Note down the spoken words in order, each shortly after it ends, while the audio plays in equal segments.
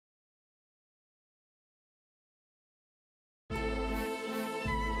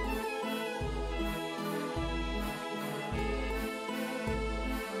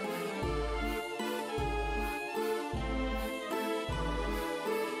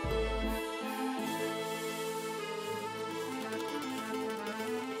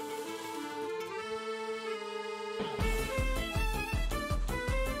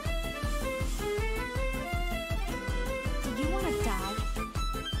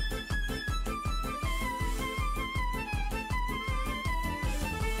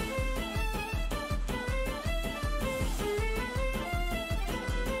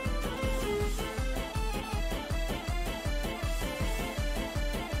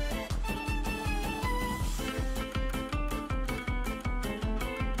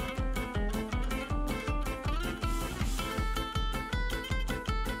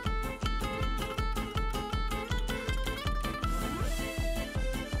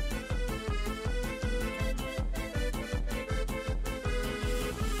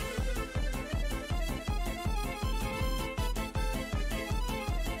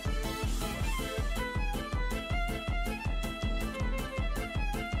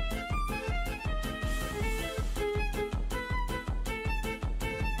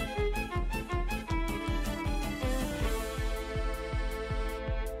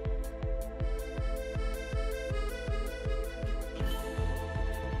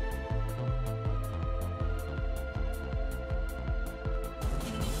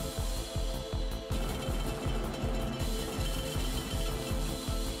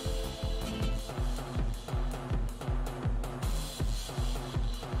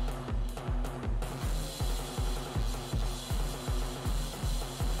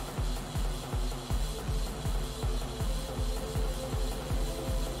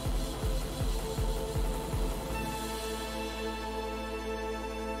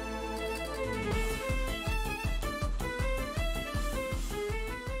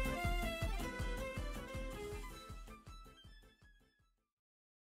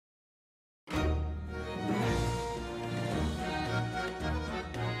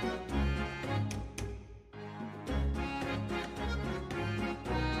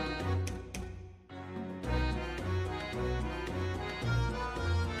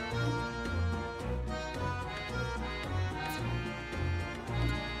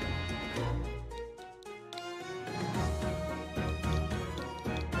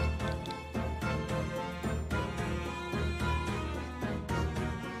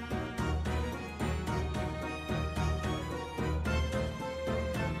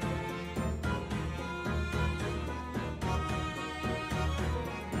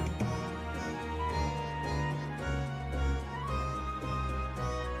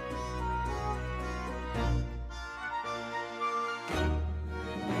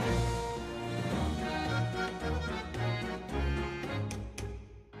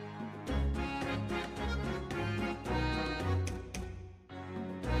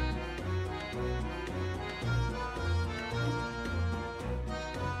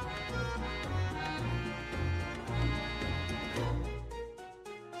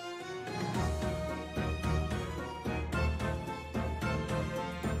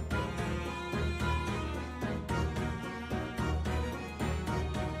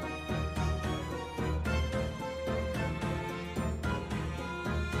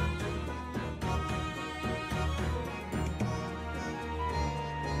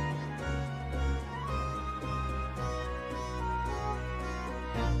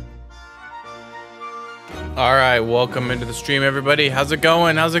All right, welcome into the stream, everybody. How's it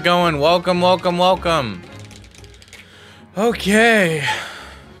going? How's it going? Welcome, welcome, welcome. Okay.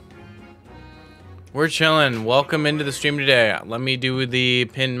 We're chilling. Welcome into the stream today. Let me do the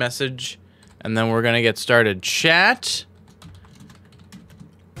pinned message, and then we're gonna get started. Chat.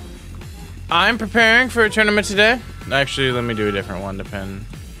 I'm preparing for a tournament today. Actually, let me do a different one to pin.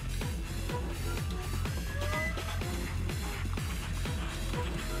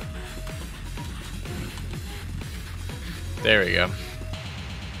 There we go.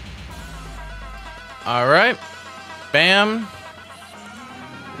 All right. Bam.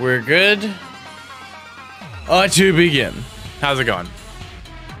 We're good. To begin. How's it going?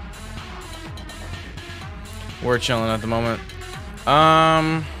 We're chilling at the moment.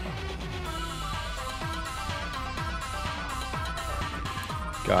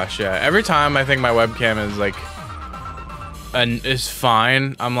 Gosh, yeah. Every time I think my webcam is like, is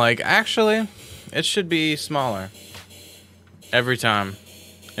fine, I'm like, actually, it should be smaller. Every time.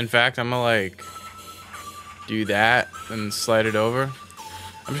 In fact, I'm gonna like do that and slide it over.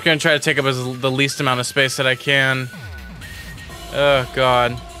 I'm just gonna try to take up the least amount of space that I can. Oh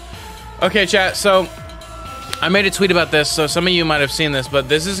god. Okay, chat. So I made a tweet about this, so some of you might have seen this, but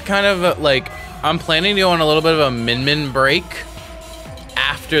this is kind of like I'm planning to go on a little bit of a min break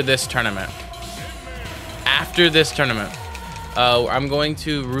after this tournament. After this tournament. I'm going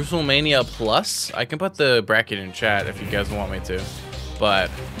to WrestleMania Plus. I can put the bracket in chat if you guys want me to,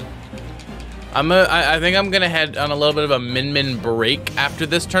 but I think I'm gonna head on a little bit of a min break after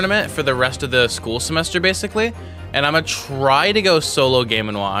this tournament for the rest of the school semester, basically, and I'm gonna try to go solo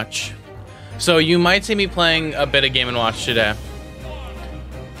Game & Watch. So you might see me playing a bit of Game & Watch today,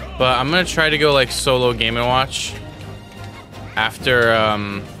 but I'm gonna try to go like solo Game & Watch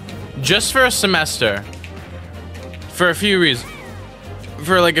after just for a semester. For a few reasons.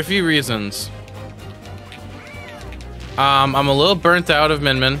 I'm a little burnt out of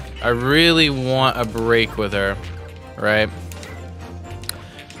Min. I really want a break with her, right?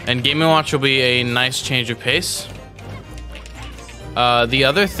 And Game & Watch will be a nice change of pace. The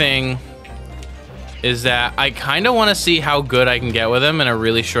other thing is that I kind of want to see how good I can get with him in a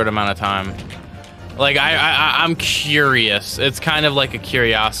really short amount of time. Like, I'm curious. It's kind of like a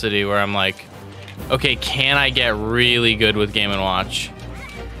curiosity where I'm like, okay, can I get really good with Game & Watch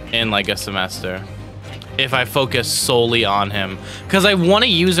in like a semester if I focus solely on him? Because I want to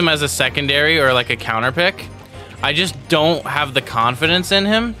use him as a secondary or like a counter pick. I just don't have the confidence in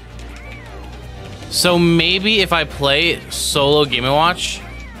him. So maybe if I play solo Game & Watch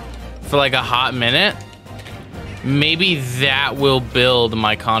for like a hot minute, maybe that will build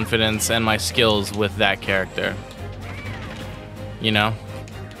my confidence and my skills with that character. You know?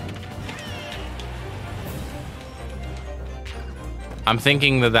 I'm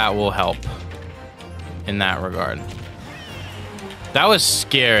thinking that that will help in that regard. That was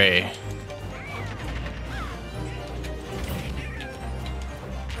scary.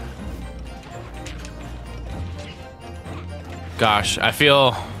 Gosh, I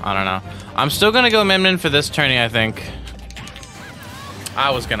feel, I don't know. I'm still gonna go Min for this tourney, I think. I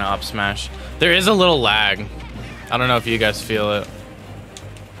was gonna up smash. There is a little lag. I don't know if you guys feel it.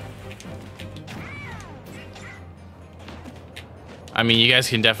 I mean, you guys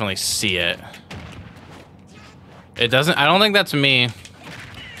can definitely see it. It doesn't, I don't think that's me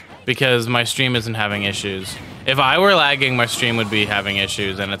because my stream isn't having issues. If I were lagging, my stream would be having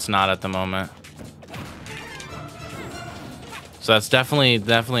issues and it's not at the moment. So that's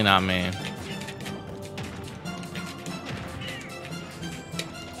definitely not me.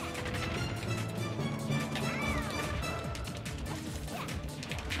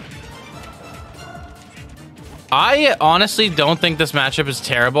 I honestly don't think this matchup is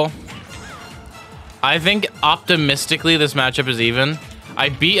terrible. I think optimistically this matchup is even. I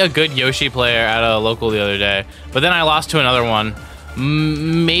beat a good Yoshi player at a local the other day, but then I lost to another one.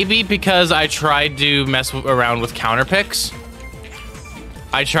 Maybe because I tried to mess around with counter picks.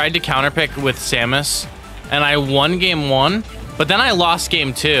 I tried to counter pick with Samus, and I won game 1, but then I lost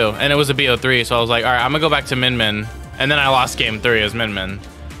game 2, and it was a BO3, so I was like, all right, I'm gonna go back to Min, and then I lost game 3 as Min.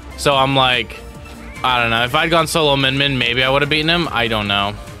 So I'm like, I don't know. If I'd gone solo Min, maybe I would have beaten him. I don't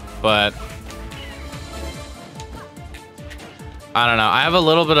know. But I don't know. I have a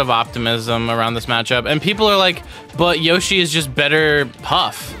little bit of optimism around this matchup. And people are like, but Yoshi is just better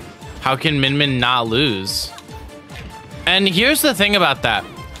Puff. How can Min not lose? And here's the thing about that.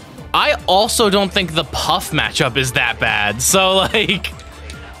 I also don't think the Puff matchup is that bad. So, like,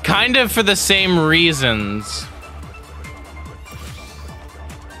 kind of for the same reasons.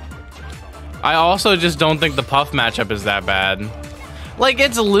 I also just don't think the Puff matchup is that bad. Like,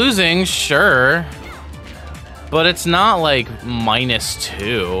 it's losing, sure. But it's not like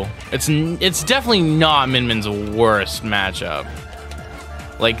 -2. It's definitely not Min-Min's worst matchup.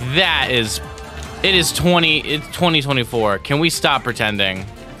 Like that is, it's 2024. Can we stop pretending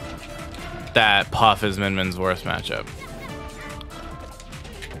that Puff is Min-Min's worst matchup?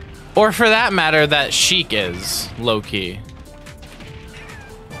 Or for that matter, that Sheik is low-key.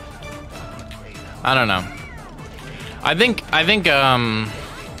 I don't know. I think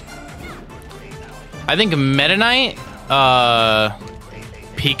Meta Knight,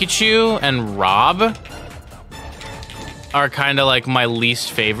 Pikachu, and Rob are kind of like my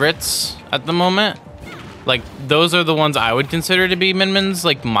least favorites at the moment. Like, those are the ones I would consider to be Min-Min's,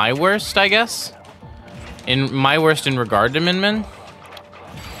 like, my worst, I guess. My worst in regard to Min-Min.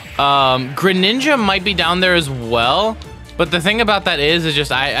 Greninja might be down there as well, but the thing about that is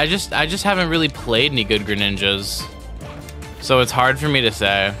just I just haven't really played any good Greninjas, so it's hard for me to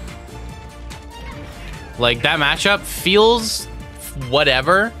say. Like, that matchup feels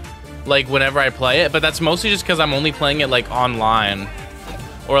whatever, like, whenever I play it, but that's mostly just because I'm only playing it, like, online,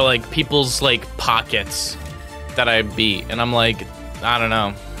 or, like, people's, like, pockets that I beat, and I'm like, I don't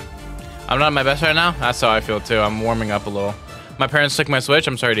know. I'm not at my best right now? That's how I feel, too. I'm warming up a little. My parents took my Switch.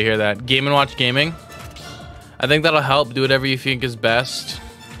 I'm sorry to hear that. Game & Watch Gaming. I think that'll help. Do whatever you think is best.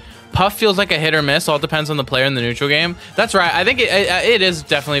 Puff feels like a hit or miss. All depends on the player in the neutral game. That's right. I think it is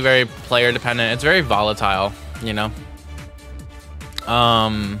definitely very player dependent. It's very volatile, you know?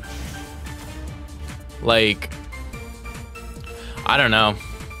 Like, I don't know.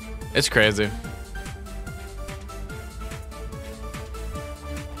 It's crazy.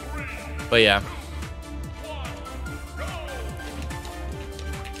 But yeah.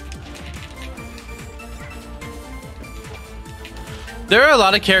 There are a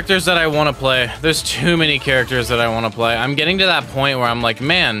lot of characters that I want to play. There's too many characters that I want to play. I'm getting to that point where I'm like,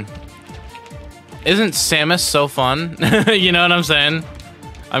 man, isn't Samus so fun? You know what I'm saying?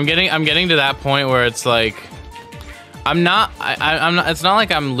 I'm getting to that point where it's like, I'm not. It's not like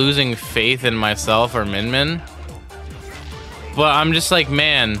I'm losing faith in myself or Min-Min, but I'm just like,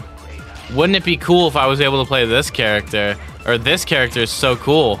 man, wouldn't it be cool if I was able to play this character? Or this character is so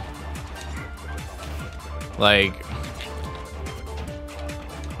cool. Like,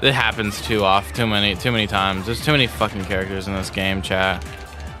 it happens too many times. There's too many fucking characters in this game, chat.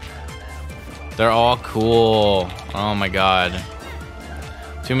 They're all cool. Oh my god.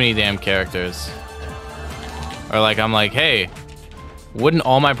 Too many damn characters. Or like, I'm like, hey, wouldn't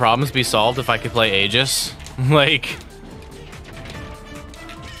all my problems be solved if I could play Aegis? Like,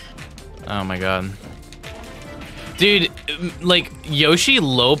 oh my god. Dude, like, Yoshi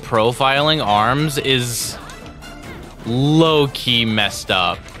low profiling arms is low-key messed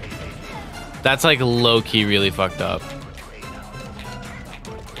up. That's like low-key really fucked up.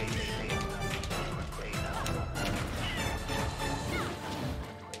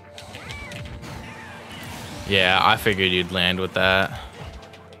 Yeah, I figured you'd land with that.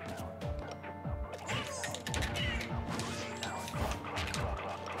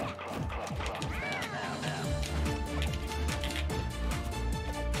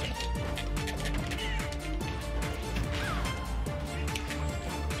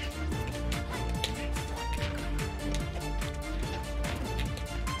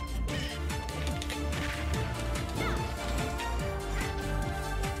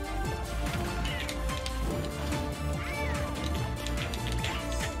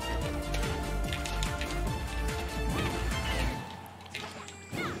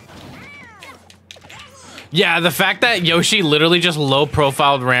 Yeah, the fact that Yoshi literally just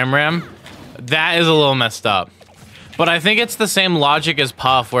low-profiled Ram, that is a little messed up. But I think it's the same logic as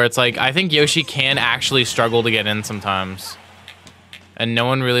Puff, where it's like, I think Yoshi can actually struggle to get in sometimes. And no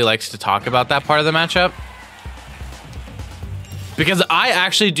one really likes to talk about that part of the matchup. Because I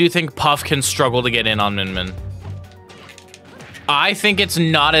actually do think Puff can struggle to get in on Min-Min. I think it's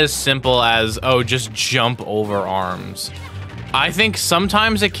not as simple as, oh, just jump over arms. I think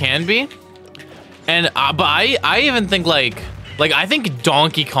sometimes it can be. And but I even think like I think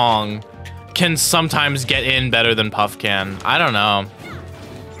Donkey Kong can sometimes get in better than Puff can. I don't know.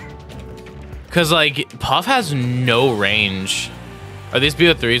 Cause like Puff has no range. Are these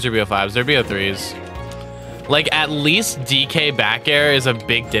BO3s or BO5s? They're BO3s. Like at least DK back air is a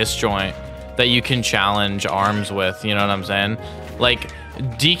big disjoint that you can challenge arms with, you know what I'm saying? Like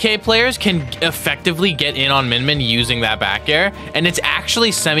DK players can effectively get in on Min-Min using that back air, and it's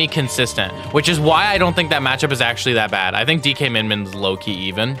actually semi-consistent, which is why I don't think that matchup is actually that bad. I think DK Min-Min's low-key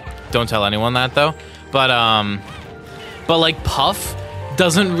even. Don't tell anyone that though. But like Puff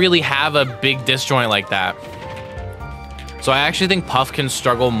doesn't really have a big disjoint like that. So I actually think Puff can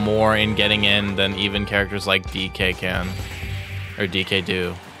struggle more in getting in than even characters like DK can. Or DK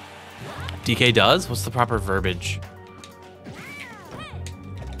do. DK does? What's the proper verbiage?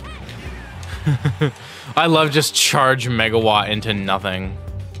 I love just charge Megawatt into nothing.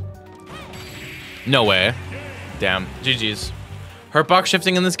 No way. Damn. GG's. Hurtbox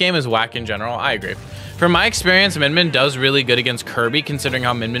shifting in this game is whack in general. I agree. From my experience, Min Min does really good against Kirby, considering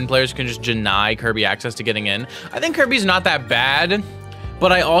how Min Min players can just deny Kirby access to getting in. I think Kirby's not that bad,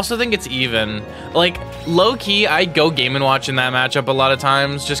 but I also think it's even. Like, low-key, I go Game & Watch in that matchup a lot of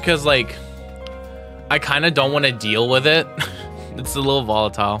times, just because, like, I kind of don't want to deal with it. It's a little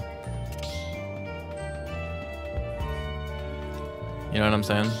volatile. You know what I'm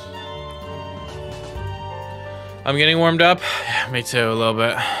saying? I'm getting warmed up. Yeah, me too, a little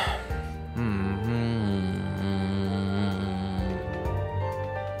bit.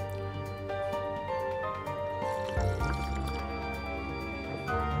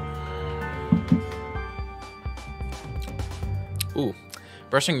 Ooh,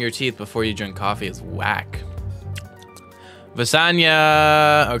 brushing your teeth before you drink coffee is whack.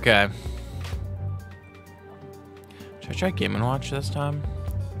 Vasanya, okay. Should I try Game & Watch this time?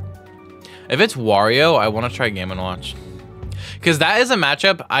 If it's Wario, I want to try Game & Watch. Because that is a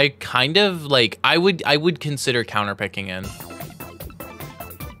matchup I kind of, like, I would consider counterpicking in.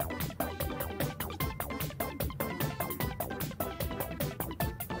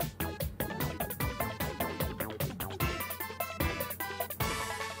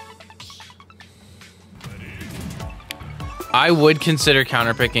 I would consider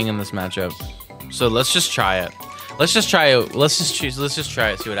counterpicking in this matchup. So let's just try it. Let's just try it. Let's just try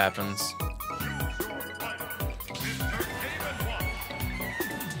it, see what happens.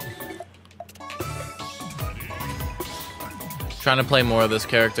 Trying to play more of this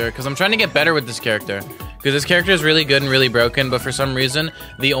character because I'm trying to get better with this character. Because this character is really good and really broken, but for some reason,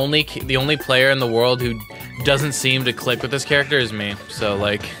 the only player in the world who doesn't seem to click with this character is me. So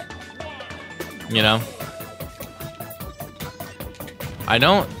like, you know. I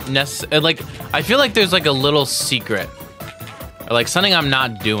don't necessarily, like, I feel like there's like a little secret. Or like something I'm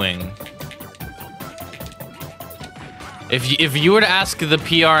not doing. If you were to ask the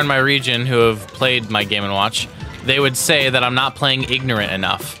PR in my region who have played my Game & Watch, they would say that I'm not playing ignorant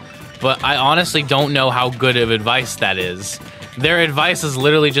enough. But I honestly don't know how good of advice that is. Their advice is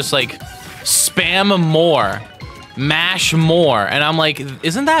literally just like, spam more, mash more. And I'm like,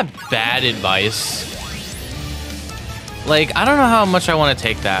 isn't that bad advice? Like, I don't know how much I want to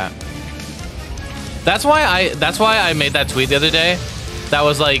take that. That's why I made that tweet the other day. That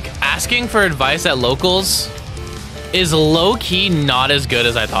was like, asking for advice at locals is low-key not as good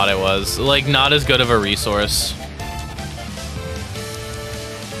as I thought it was. Like, not as good of a resource.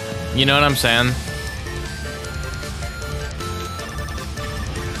 You know what I'm saying?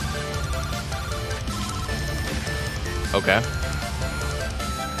 Okay.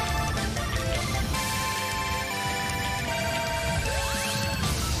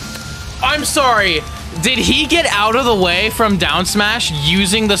 I'm sorry. Did he get out of the way from down smash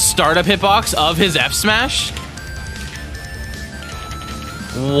using the startup hitbox of his F smash?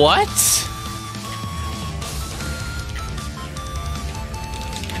 What?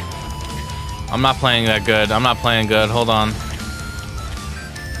 I'm not playing that good. I'm not playing good. Hold on.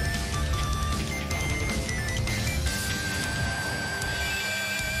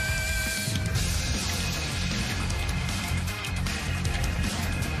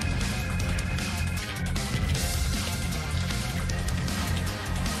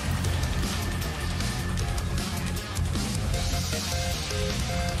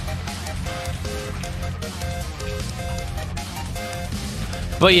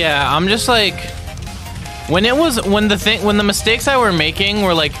 But yeah, I'm just like, when the mistakes I were making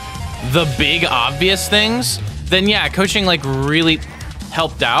were like the big obvious things, then yeah, coaching like really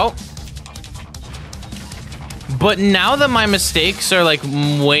helped out. But now that my mistakes are like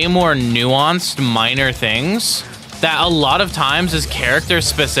way more nuanced, minor things that a lot of times is character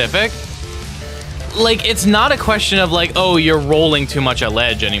specific, like it's not a question of like, oh, you're rolling too much at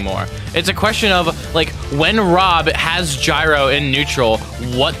ledge anymore. It's a question of like, when Rob has gyro in neutral,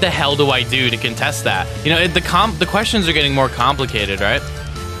 what the hell do I do to contest that? You know, the questions are getting more complicated, right?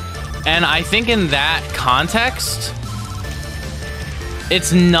 And I think in that context,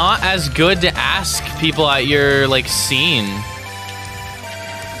 it's not as good to ask people at your like scene.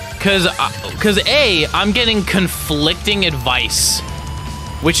 Cause A, I'm getting conflicting advice,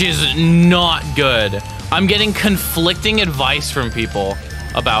 which is not good. I'm getting conflicting advice from people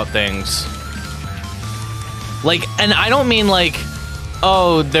about things. Like, and I don't mean like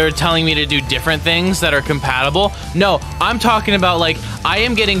oh, they're telling me to do different things that are compatible. No, I'm talking about like, I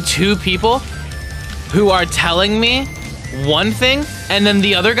am getting 2 people who are telling me one thing, and then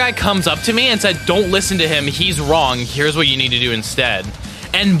the other guy comes up to me and said, don't listen to him, he's wrong, here's what you need to do instead.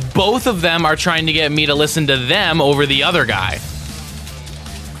 And both of them are trying to get me to listen to them over the other guy.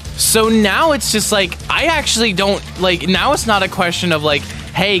 So now it's just like, I actually don't, like, now it's not a question of like,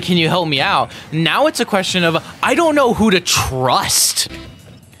 hey, can you help me out? Now it's a question of, I don't know who to trust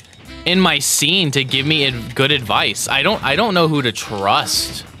in my scene to give me good advice. I don't know who to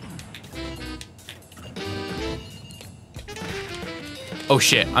trust. Oh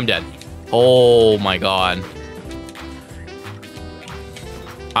shit, I'm dead. Oh my god.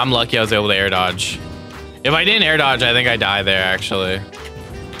 I'm lucky I was able to air dodge. If I didn't air dodge, I think I die there actually.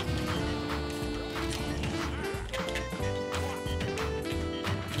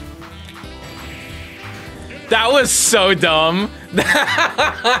 That was so dumb.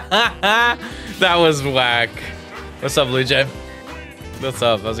 That was whack. What's up, Blue Jay? What's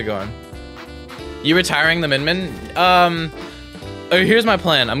up? How's it going? You retiring the Min? Here's my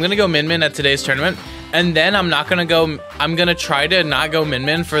plan. I'm gonna go Min at today's tournament, and then I'm gonna try to not go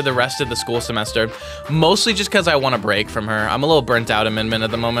Min for the rest of the school semester. Mostly just because I want a break from her. I'm a little burnt out of Min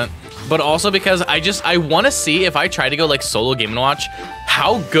at the moment. But also because I want to see if I try to go like solo Game & Watch,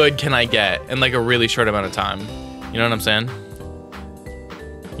 how good can I get in like a really short amount of time? You know what I'm saying?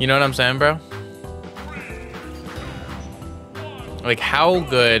 You know what I'm saying, bro? Like how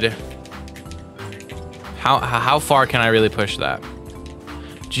good, how far can I really push that?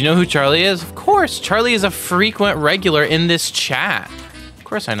 Do you know who Charlie is? Of course, Charlie is a frequent regular in this chat. Of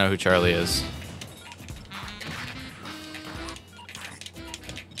course I know who Charlie is.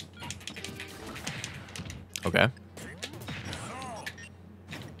 Okay.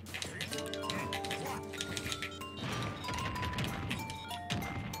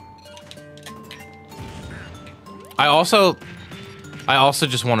 I also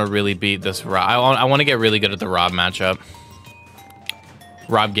just want to really beat this Rob. I want to get really good at the Rob matchup.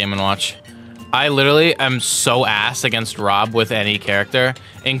 Rob Game & Watch. I literally am so ass against Rob with any character,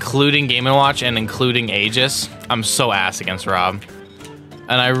 including Game & Watch and including Aegis. I'm so ass against Rob.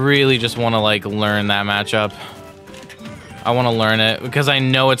 And I really just want to like learn that matchup. I want to learn it because I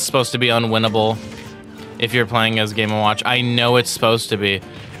know it's supposed to be unwinnable if you're playing as Game & Watch. I know it's supposed to be.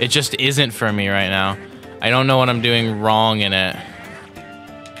 It just isn't for me right now. I don't know what I'm doing wrong in it.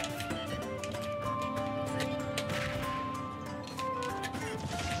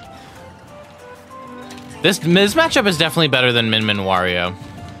 This matchup is definitely better than Min Wario.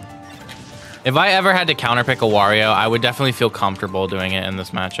 If I ever had to counterpick a Wario, I would definitely feel comfortable doing it in this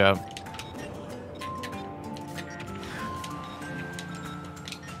matchup.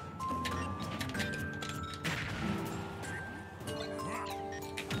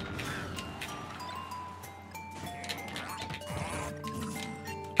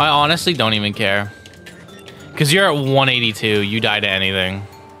 I honestly don't even care. Because you're at 182, you die to anything.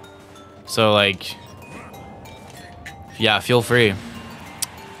 So like, yeah, feel free.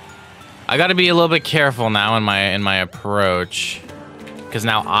 I gotta be a little bit careful now in my approach. Because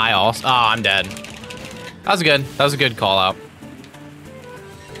now I also, oh, I'm dead. That was good. That was a good call out.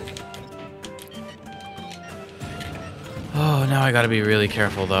 Oh, now I gotta be really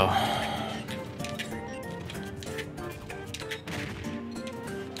careful though.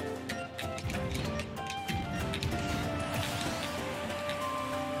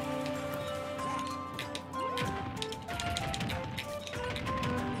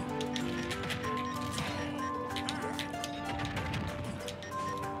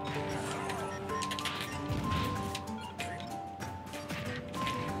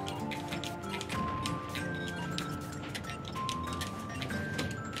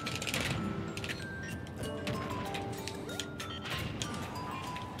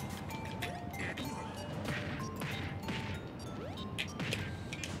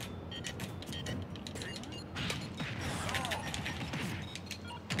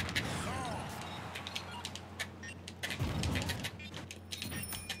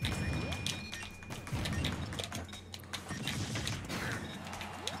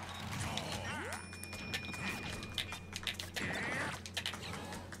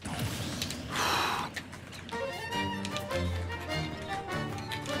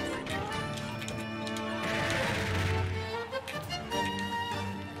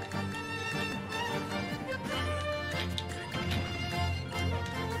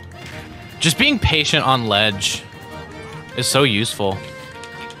 Just being patient on ledge is so useful.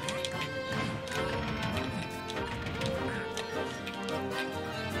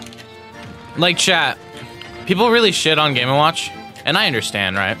 Like chat, people really shit on Game & Watch And I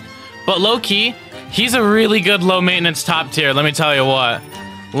understand, right? But low-key, he's a really good low-maintenance top tier, let me tell you what.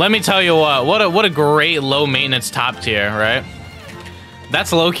 Let me tell you what. What a great low-maintenance top tier, right?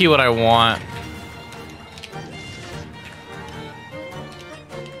 That's low-key what I want.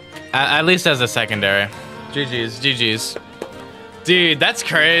 At least as a secondary. GG's, GG's. Dude, that's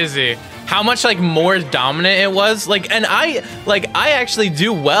crazy. How much like more dominant it was. Like, and I actually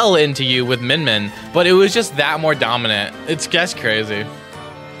do well into you with Min, but it was just that more dominant. It's just crazy.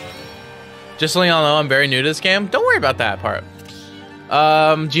 Just so y'all know, I'm very new to this game. Don't worry about that part.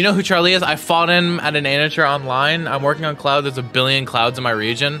 Do you know who Charlie is? I fought him at an amateur online. I'm working on cloud. There's a billion clouds in my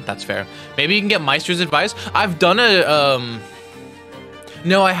region. That's fair. Maybe you can get Meister's advice. I've done a,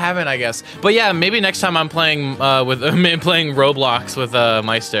 no, I haven't, I guess. But yeah, maybe next time I'm playing playing Roblox with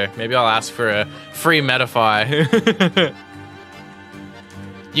Meister. Maybe I'll ask for a free Metafy.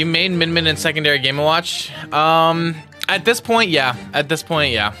 You made Min in secondary Game & Watch? At this point, yeah. At this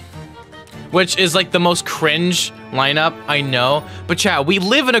point, yeah. Which is like the most cringe lineup, I know. But chat, we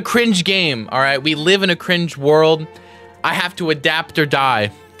live in a cringe game, all right? We live in a cringe world. I have to adapt or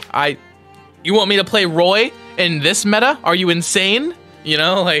die. You want me to play Roy in this meta? Are you insane? You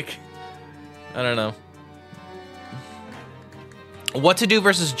know, like, I don't know. What to do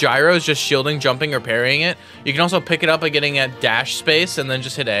versus gyro is just shielding, jumping, or parrying it. You can also pick it up by getting at dash space and then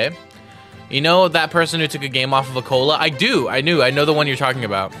just hit A. You know that person who took a game off of a cola? I do, I know the one you're talking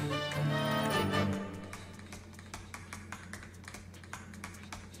about.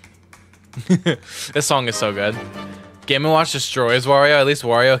 This song is so good. Game & Watch destroys Wario. At least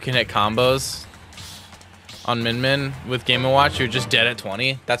Wario can hit combos on Min with Game & Watch. You're just dead at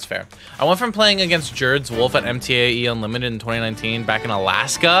 20. That's fair. I went from playing against Jerd's Wolf at MTAE Unlimited in 2019 back in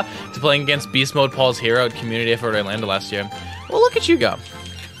Alaska to playing against Beast Mode Paul's Hero at Community Effort Orlando last year. Well, look at you go.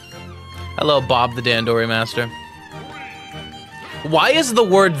 Hello, Bob the Dandori Master. Why is the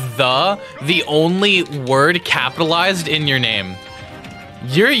word the only word capitalized in your name?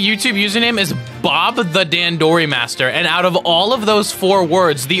 Your YouTube username is Bob the Dandori Master, and out of all of those 4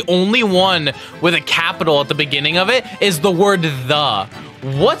 words, the only one with a capital at the beginning of it is the word the.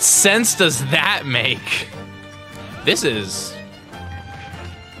 What sense does that make? This is...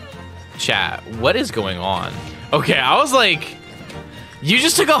 Chat, what is going on? Okay, I was like... You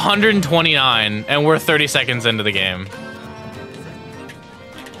just took 129, and we're 30 seconds into the game.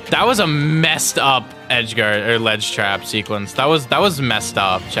 That was a messed up edge guard or ledge trap sequence. That was messed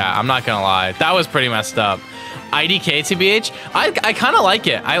up, chat. I'm not gonna lie. That was pretty messed up. IDK TBH. I kind of like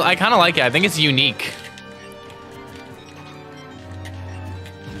it. I kind of like it. I think it's unique.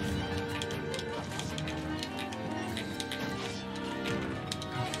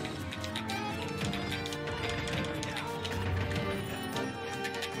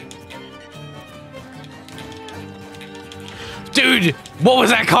 Dude, what was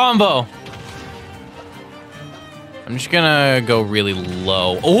that combo? I'm just gonna go really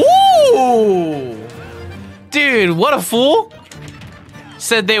low. Ooh! Dude, what a fool.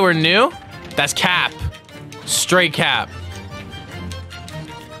 Said they were new? That's cap. Straight cap.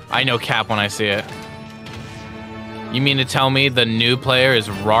 I know cap when I see it. You mean to tell me the new player is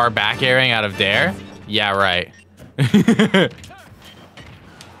raw back airing out of dare? Yeah, right.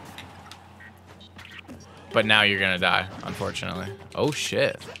 But now you're gonna die, unfortunately. Oh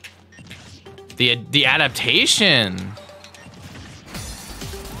shit. The adaptation.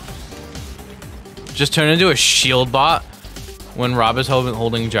 Just turn into a shield bot when Rob is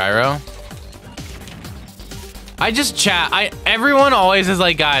holding gyro. I just chat. Everyone always is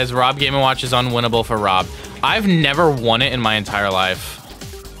like, guys, Rob Game & Watch is unwinnable for Rob. I've never won it in my entire life.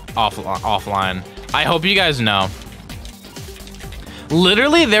 Offline. I hope you guys know.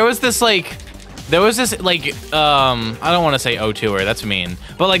 Literally, there was this like, I don't want to say O2er, that's mean.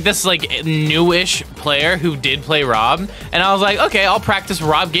 But like this like newish player who did play Rob. And I was like, okay, I'll practice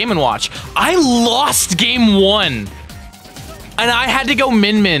Rob Game & Watch. I lost game 1. And I had to go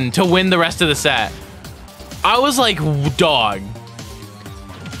Min to win the rest of the set. I was like, dog.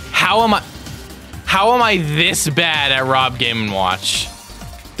 How am I this bad at Rob Game & Watch?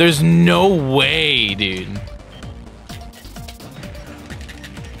 There's no way, dude.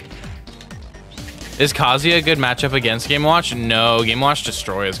 Is Kazuya a good matchup against Game & Watch? No, Game & Watch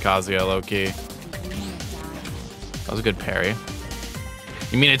destroys Kazuya, low-key. That was a good parry.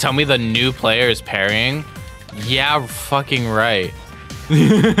 You mean to tell me the new player is parrying? Yeah, fucking right.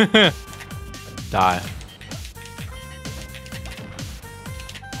 Die.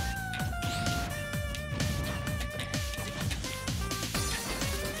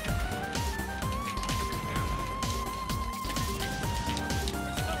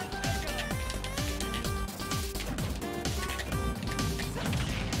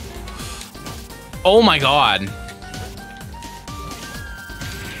 Oh my god.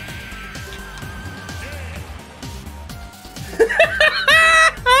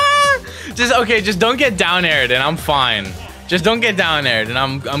 Just don't get down aired and I'm fine. Just don't get down aired and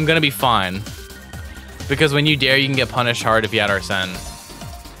I'm gonna be fine. Because when you dare, you can get punished hard if you had Arsene.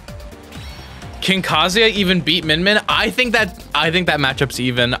 Can Kazuya even beat Min Min? I think that matchup's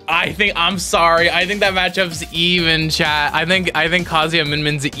even. I'm sorry. I think that matchup's even, chat. I think Kazuya Min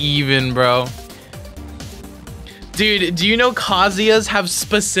Min's even, bro. Dude, do you know Kazuyas have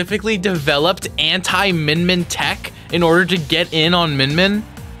specifically developed anti-Min Min tech in order to get in on Min Min?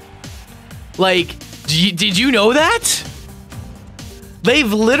 Like, did you know that?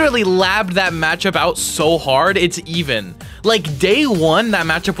 They've literally labbed that matchup out so hard, it's even. Like, day one, that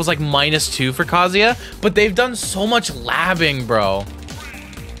matchup was like -2 for Kazuya, but they've done so much labbing, bro.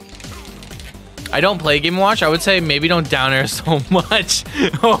 I don't play Game & Watch. I would say maybe don't down air so much.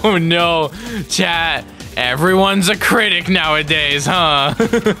 Oh no, chat. Everyone's a critic nowadays, huh?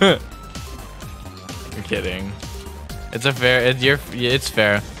 You're kidding. It's a fair, it's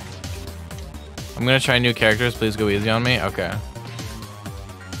fair. I'm gonna try new characters. Please go easy on me. Okay.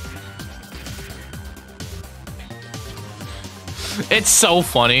 It's so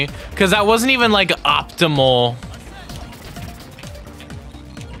funny because that wasn't even like optimal.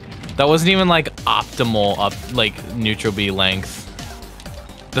 That wasn't even like optimal like neutral B length.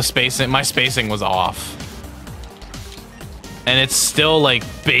 The spacing, my spacing was off. And it's still like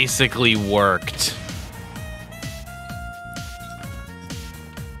basically worked.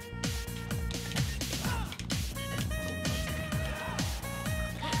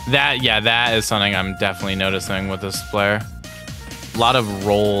 That is something I'm definitely noticing with this player. A lot of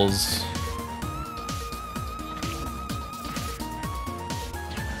rolls.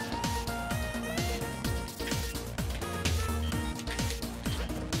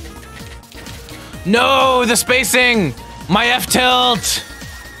 No, the spacing! My F tilt!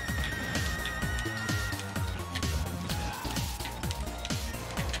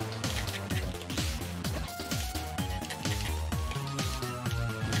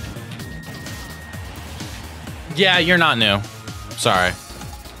 Yeah, you're not new. Sorry.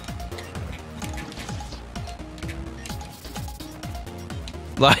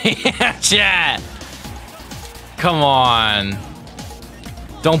 Like, chat. Come on.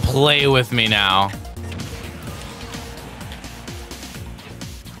 Don't play with me now.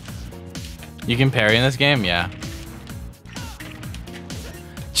 You can parry in this game? Yeah.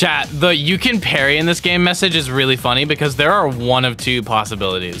 Chat, the you can parry in this game message is really funny because there are one of two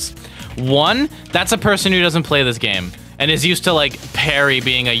possibilities. One, that's a person who doesn't play this game and is used to like parry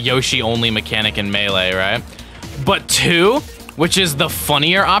being a Yoshi only mechanic in Melee, right? But two, which is the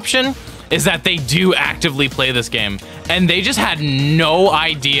funnier option, is that they do actively play this game and they just had no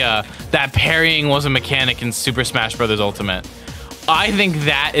idea that parrying was a mechanic in Super Smash Bros. Ultimate. I think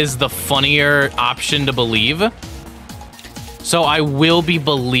that is the funnier option to believe. So I will be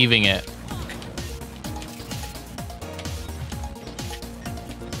believing it.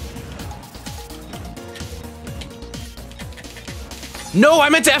 No, I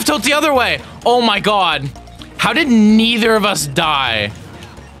meant to F-tilt the other way. Oh my god. How did neither of us die?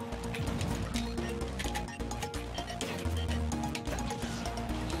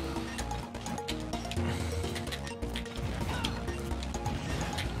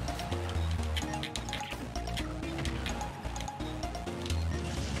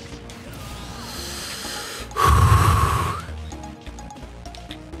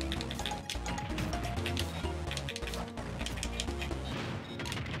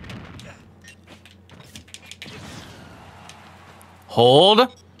 Hold.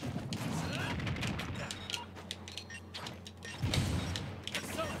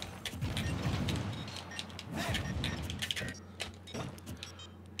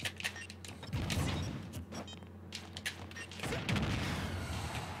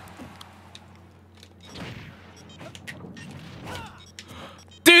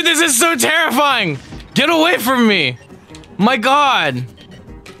 Dude, this is so terrifying! Get away from me! My god!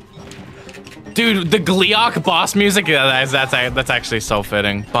 Dude, the Gleeok boss music, that's actually so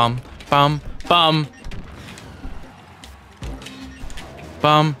fitting. Bum, bum, bum.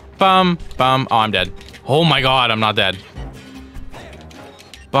 Bum, bum, bum. Oh, I'm dead. Oh my god, I'm not dead.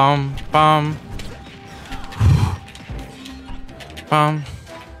 Bum, bum. Bum.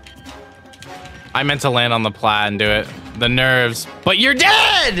 I meant to land on the plat and do it. The nerves. But you're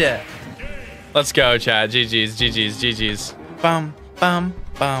dead! Let's go, chat. GG's, GG's, GG's. Bum, bum,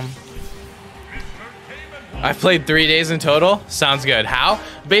 bum. I've played 3 days in total. Sounds good. How?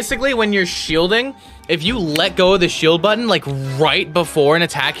 Basically, when you're shielding, if you let go of the shield button, like right before an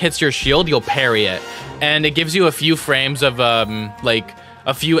attack hits your shield, you'll parry it. And it gives you a few frames of, like,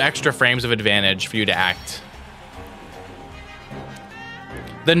 a few extra frames of advantage for you to act.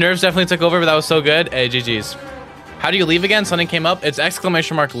 The nerves definitely took over, but that was so good. Hey, GG's. How do you leave again? Something came up. It's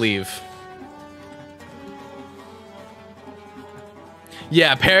exclamation mark leave.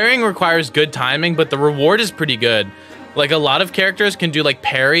 Yeah, parrying requires good timing, but the reward is pretty good. Like, a lot of characters can do, like,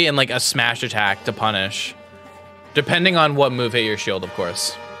 parry and, like, a smash attack to punish. Depending on what move hit your shield, of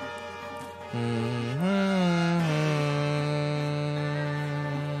course.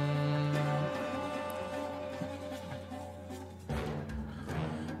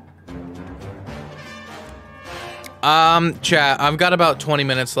 Chat, I've got about 20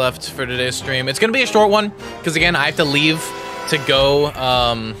 minutes left for today's stream. It's gonna be a short one, because again, I have to leave to go,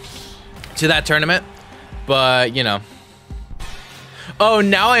 to that tournament. But, you know. Oh,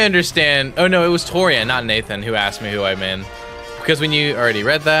 now I understand. Oh, no, it was Torian, not Nathan, who asked me who I'm in. Because when you already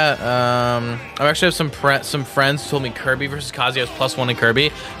read that, I actually have some friends who told me Kirby versus Kazuya is +1 in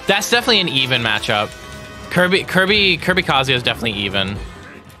Kirby. That's definitely an even matchup. Kirby Kazuya is definitely even.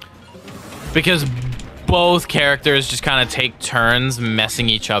 Because both characters just kind of take turns messing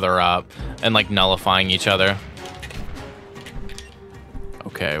each other up and like nullifying each other.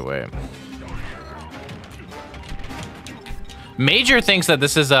 Okay, wait. Major thinks that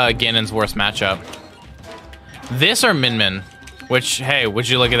this is Ganon's worst matchup. This or Min Min, which, hey, would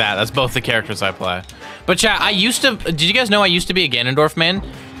you look at that? That's both the characters I play. But chat, I used to, did you guys know I used to be a Ganondorf main?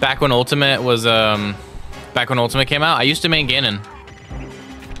 Back when Ultimate was, back when Ultimate came out, I used to main Ganon.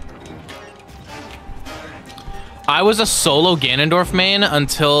 I was a solo Ganondorf main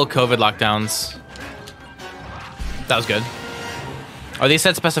until COVID lockdowns. That was good. Are these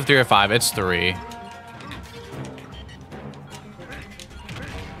sets best of 3 or 5? It's 3.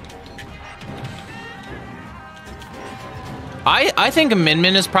 I think Min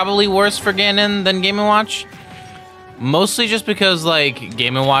Min is probably worse for Ganon than Game & Watch. Mostly just because, like,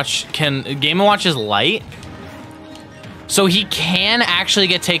 Game & Watch is light. So he can actually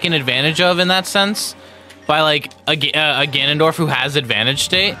get taken advantage of in that sense. By, like, a Ganondorf who has advantage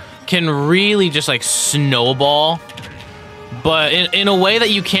state can really just, like, snowball. But in a way that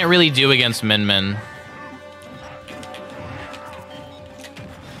you can't really do against Min Min.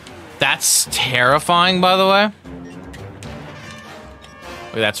 That's terrifying, by the way.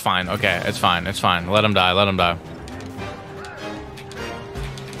 Wait, that's fine. Okay, it's fine. It's fine. Let him die. Let him die.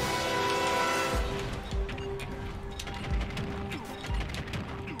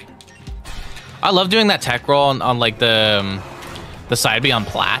 I love doing that tech roll on like the side B on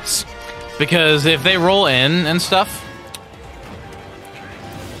plats, because if they roll in and stuff,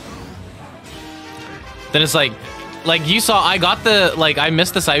 then it's like you saw, I got the, like, I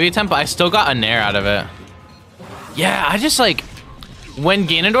missed the side B attempt, but I still got a nair out of it. Yeah, I just like, when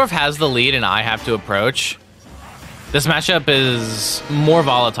Ganondorf has the lead and I have to approach, this matchup is more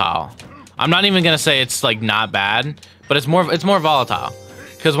volatile. I'm not even gonna say it's like not bad, but it's more volatile.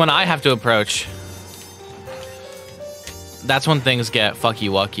 Because when I have to approach, that's when things get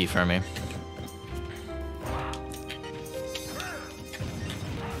fucky-wucky for me.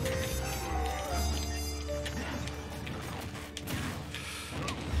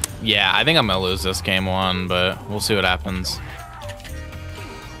 Yeah, I think I'm gonna lose this game 1, but we'll see what happens.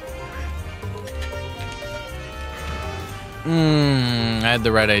 I had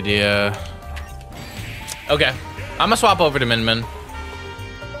the right idea. Okay, I'm gonna swap over to Min Min.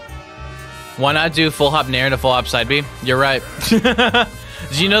 Why not do full hop nair to full hop side B? You're right. Do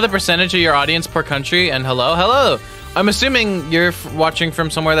you know the percentage of your audience per country? And hello? I'm assuming you're watching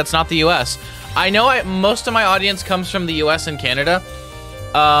from somewhere that's not the US. I know most of my audience comes from the US and Canada,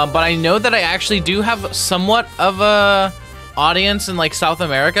 but I know that I actually do have somewhat of a audience in like South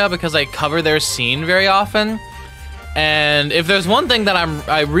America because I cover their scene very often. And if there's one thing that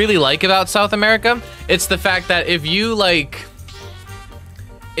I really like about South America, it's the fact that if you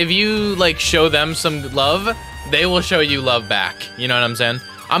show them some love, they will show you love back. You know what I'm saying?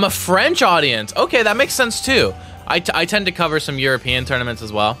 I'm a French audience. Okay, that makes sense too. I tend to cover some European tournaments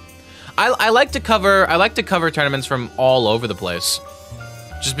as well. I like to cover tournaments from all over the place,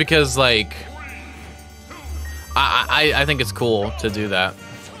 just because like I think it's cool to do that.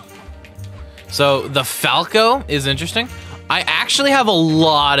 So the Falco is interesting. I actually have a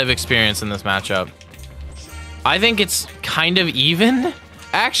lot of experience in this matchup. I think it's kind of even,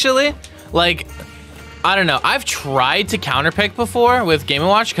 actually. Like, I don't know. I've tried to counterpick before with Game &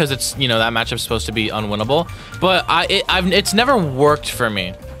 Watch because it's, you know, that matchup's supposed to be unwinnable. But it's never worked for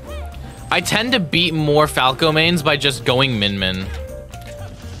me. I tend to beat more Falco mains by just going min-min.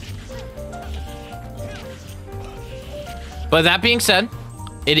 But that being said,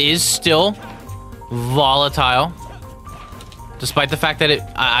 it is still volatile. Despite the fact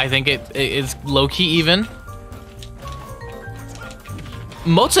that I think it's low-key even.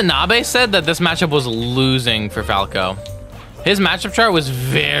 Motsanabe said that this matchup was losing for Falco. His matchup chart was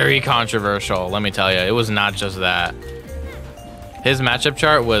very controversial, let me tell you. It was not just that. His matchup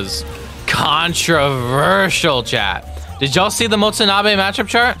chart was controversial, chat. Did y'all see the Motsanabe matchup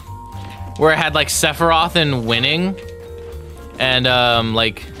chart? Where it had like Sephiroth and winning. And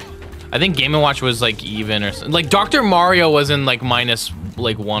like, I think Game & Watch was like even or something. Like Dr. Mario was in like minus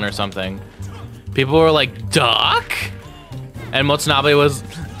like 1 or something. People were like, Duck? And Motsanabe was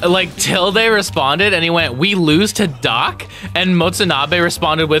like, Tilde responded and he went, we lose to Doc? And Motsanabe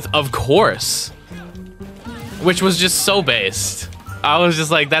responded with, of course. Which was just so based. I was just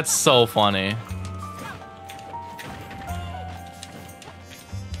like, that's so funny.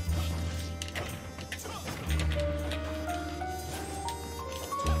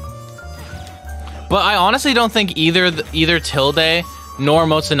 But I honestly don't think either Tilde nor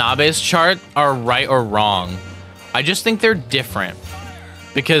Motsanabe's chart are right or wrong. I just think they're different.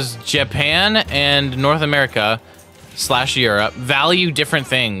 Because Japan and North America / Europe value different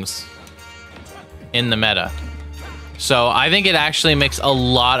things in the meta. So I think it actually makes a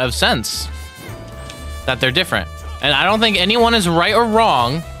lot of sense that they're different. And I don't think anyone is right or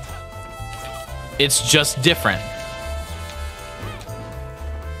wrong. It's just different.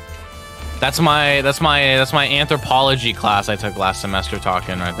 That's my anthropology class I took last semester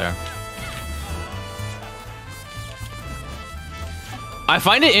talking right there. I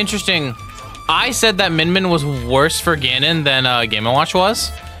find it interesting. I said that Min Min was worse for Ganon than Game & Watch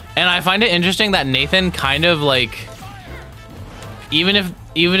was. And I find it interesting that Nathan kind of like, even if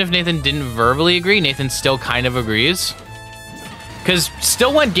Nathan didn't verbally agree, Nathan still kind of agrees. Because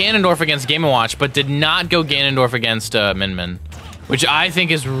still went Ganondorf against Game & Watch, but did not go Ganondorf against Min Min. Which I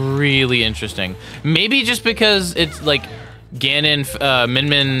think is really interesting. Maybe just because it's like Ganon,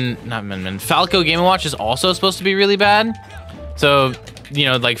 not Min Min, Falco Game & Watch is also supposed to be really bad. So, you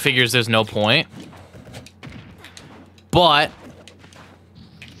know, like figures there's no point. But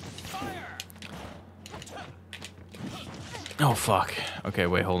oh fuck. Okay,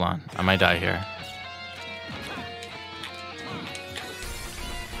 wait, hold on. I might die here.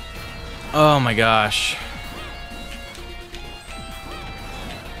 Oh my gosh.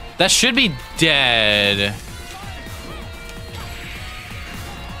 That should be dead.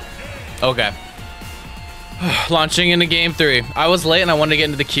 Okay. Launching into game 3. I was late and I wanted to get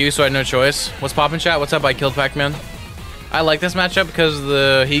into the queue, so I had no choice. What's poppin', chat? What's up? I killed Pac-Man. I like this matchup because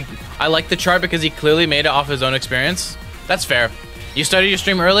I like the chart because he clearly made it off his own experience. That's fair. You started your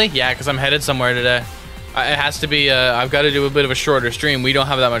stream early? Yeah, because I'm headed somewhere today. It has to be, I've got to do a bit of a shorter stream. We don't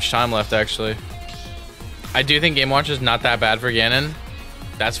have that much time left, actually. I do think Game Watch is not that bad for Ganon.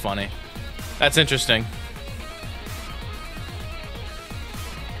 That's funny. That's interesting.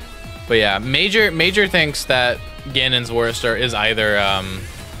 But yeah, Major thinks that Ganon's worst is either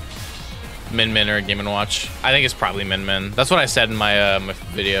Min Min or Game & Watch. I think it's probably Min Min. That's what I said in my my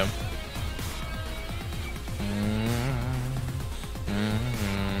video.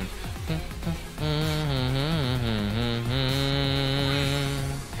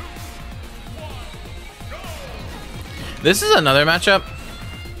 This is another matchup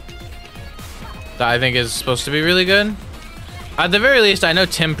that I think is supposed to be really good. At the very least, I know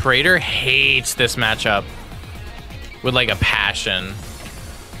Tim Prater hates this matchup with like a passion.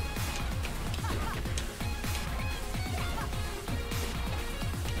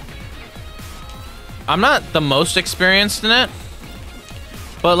 I'm not the most experienced in it,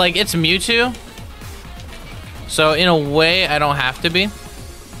 but like it's Mewtwo. So in a way, I don't have to be.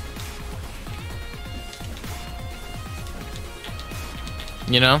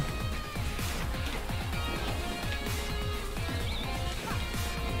 You know?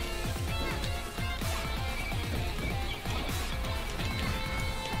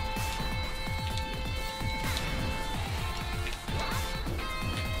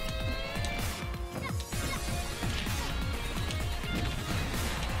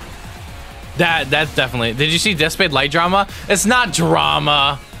 That's definitely. Did you see Deathspade Light Drama? It's not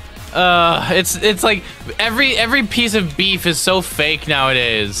drama. It's like every piece of beef is so fake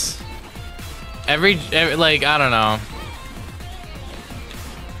nowadays. Every like I don't know.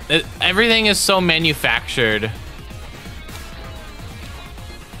 Everything is so manufactured.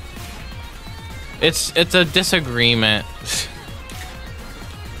 It's a disagreement.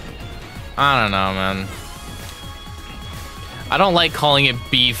 I don't know, man. I don't like calling it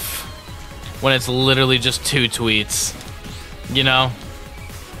beef when it's literally just 2 tweets, you know?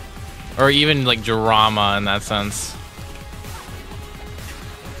 Or even like drama in that sense.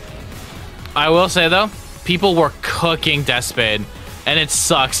 I will say though, people were cooking Deathspade, and it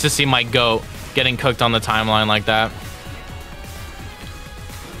sucks to see my GOAT getting cooked on the timeline like that.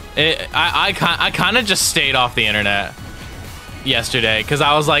 I kind of just stayed off the internet yesterday because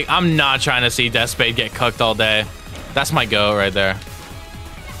I was like, I'm not trying to see Deathspade get cooked all day. That's my GOAT right there.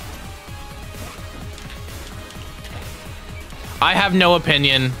 I have no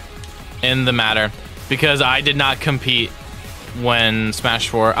opinion in the matter because I did not compete when Smash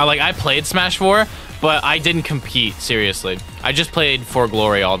 4. I played Smash 4, but I didn't compete seriously. I just played for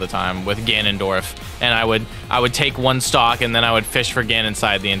glory all the time with Ganondorf, and I would take one stock and then I would fish for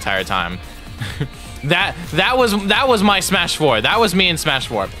Ganonside the entire time. that was my Smash 4. That was me in Smash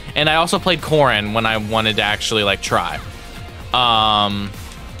 4. And I also played Corrin when I wanted to actually like try.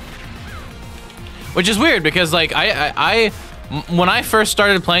 Which is weird because like when I first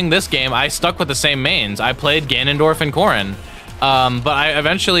started playing this game, I stuck with the same mains. I played Ganondorf and Corrin. But I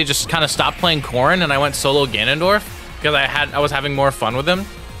eventually just kind of stopped playing Corrin and I went solo Ganondorf because I was having more fun with him.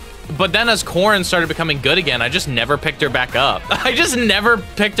 But then as Corrin started becoming good again, I just never picked her back up. I just never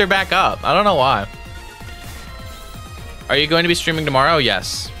picked her back up. I don't know why. Are you going to be streaming tomorrow?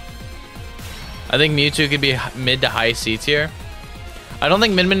 Yes. I think Mewtwo could be mid to high C tier. I don't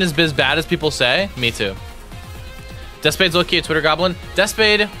think Min Min is as bad as people say. Me too. Deathspade's low-key a Twitter goblin.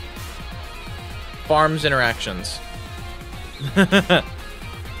 Deathspade farms interactions.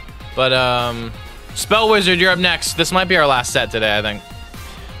 But Spell Wizard, you're up next. This might be our last set today, I think.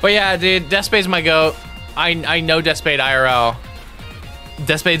 But yeah, dude, Deathspade's my GOAT. I know Deathspade IRL.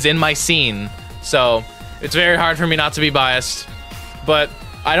 Deathspade's in my scene, so it's very hard for me not to be biased. But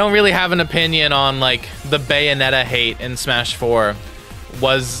I don't really have an opinion on like the Bayonetta hate in Smash 4.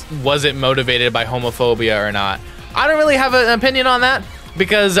 Was it motivated by homophobia or not? I don't really have an opinion on that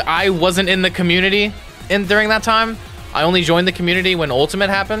because I wasn't in the community during that time. I only joined the community when Ultimate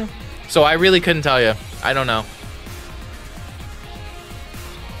happened, so I really couldn't tell you. I don't know.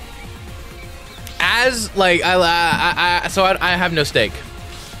 As like so I have no stake.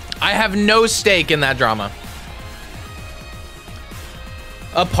 I have no stake in that drama.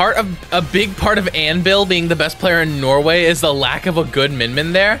 A big part of Anvil being the best player in Norway is the lack of a good Min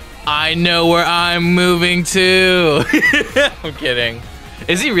Min there. I know where I'm moving to. I'm kidding.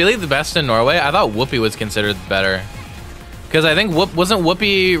 Is he really the best in Norway? I thought Whoopi was considered better. Because I think wasn't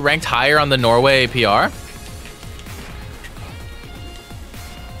Whoopi ranked higher on the Norway PR?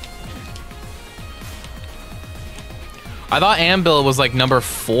 I thought Anvil was like number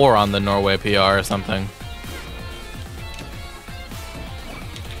 4 on the Norway PR or something.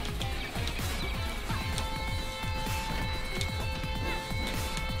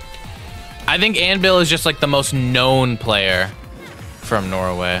 I think Anvil is just like the most known player from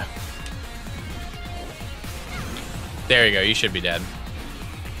Norway. There you go, you should be dead.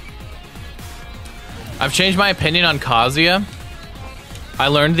 I've changed my opinion on Kazuya. I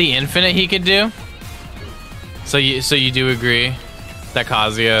learned the infinite he could do. So you do agree that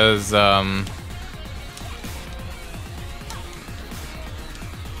Kazuya is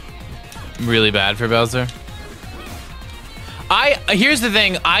really bad for Bowser? Here's the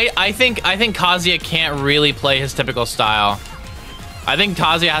thing. I think Kazuya can't really play his typical style. I think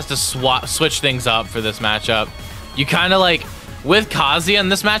Kazuya has to switch things up for this matchup. You kind of like with Kazuya in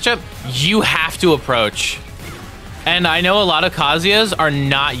this matchup, you have to approach. And I know a lot of Kazuyas are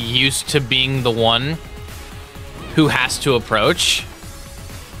not used to being the one who has to approach.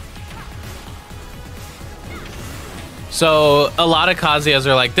 So a lot of Kazuyas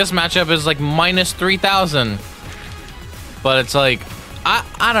are like, this matchup is like minus 3,000. But it's like,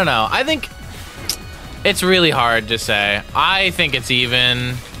 I don't know. I think it's really hard to say. I think it's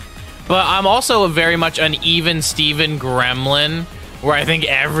even. But I'm also very much an even Steven gremlin, where I think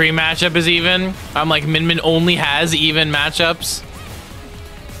every matchup is even. I'm like, Min Min only has even matchups.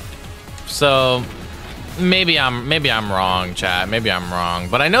 So maybe I'm wrong, chat. Maybe I'm wrong.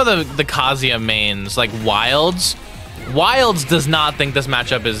 But I know the Kazuya mains, like Wilds does not think this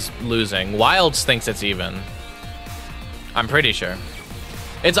matchup is losing. Wilds thinks it's even. I'm pretty sure.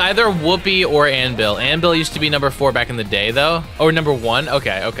 It's either Whoopi or Anvil. Anvil used to be number 4 back in the day, though. Or number 1?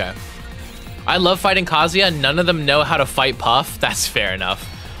 Okay, okay. I love fighting Kazuya. None of them know how to fight Puff. That's fair enough.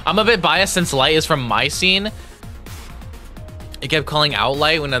 I'm a bit biased since Light is from my scene. It kept calling out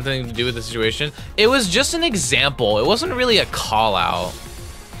Light when nothing to do with the situation. It was just an example. It wasn't really a call out.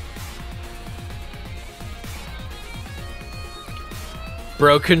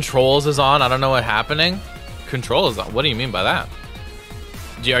 Bro, Controls is on. I don't know what's happening. Controls on. What do you mean by that?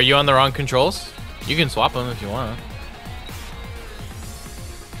 Are you on the wrong controls? You can swap them if you want.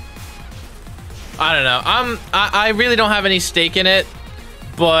 I don't know. I really don't have any stake in it,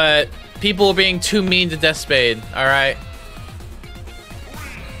 but people are being too mean to Death Spade. All right.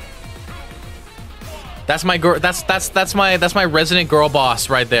 That's my girl. That's my resident girl boss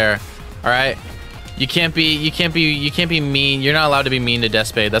right there. All right. You can't be mean. You're not allowed to be mean to Death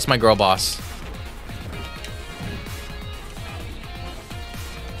Spade. That's my girl boss.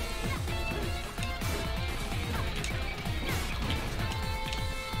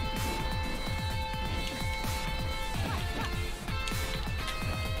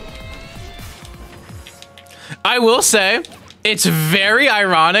 I will say, it's very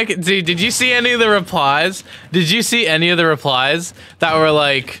ironic. Dude, did you see any of the replies? Did you see any of the replies that were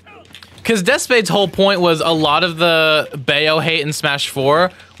like, because Death Spade's whole point was a lot of the Bayo hate in Smash 4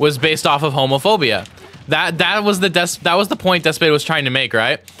 was based off of homophobia. That was the point Death Spade was trying to make,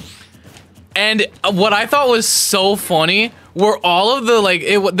 right? And what I thought was so funny were all of the, like,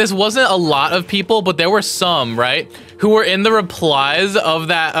 this wasn't a lot of people, but there were some, right, who were in the replies of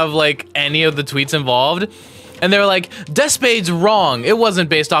like any of the tweets involved. And they were like, Death Spade's wrong. It wasn't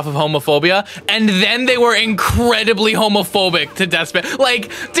based off of homophobia. And then they were incredibly homophobic to Death Spade. Like,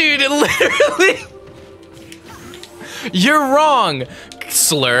 dude, it literally... You're wrong,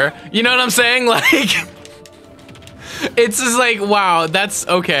 slur. You know what I'm saying? Like, it's just like, wow, that's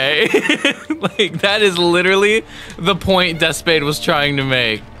okay. Like, that is literally the point Death Spade was trying to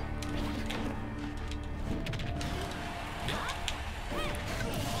make.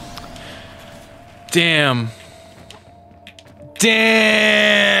 Damn. Damn!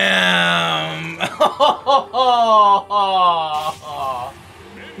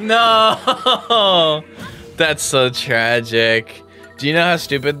 No! That's so tragic. Do you know how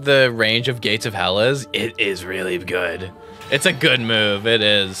stupid the range of Gates of Hell is? It is really good. It's a good move. It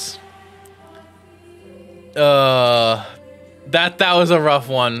is. That was a rough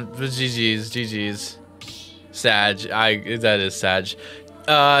one. GG's. Sag. That is Sag.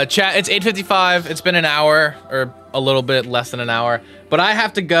 Chat, it's 8:55. It's been an hour, or a little bit less than an hour, but I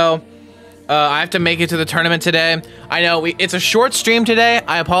have to go. I have to make it to the tournament today. I know it's a short stream today.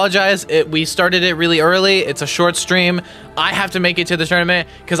 I apologize. We started it really early. It's a short stream. I have to make it to the tournament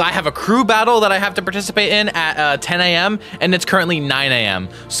because I have a crew battle that I have to participate in at 10 a.m. and it's currently 9 a.m.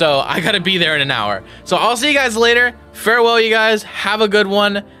 So I gotta be there in an hour. So I'll see you guys later. Farewell, you guys. Have a good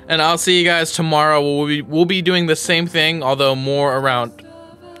one, and I'll see you guys tomorrow. We'll be doing the same thing, although more around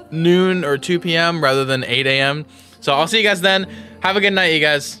noon or 2 p.m. rather than 8 a.m. So I'll see you guys then. Have a good night, you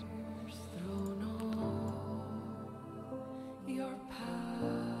guys.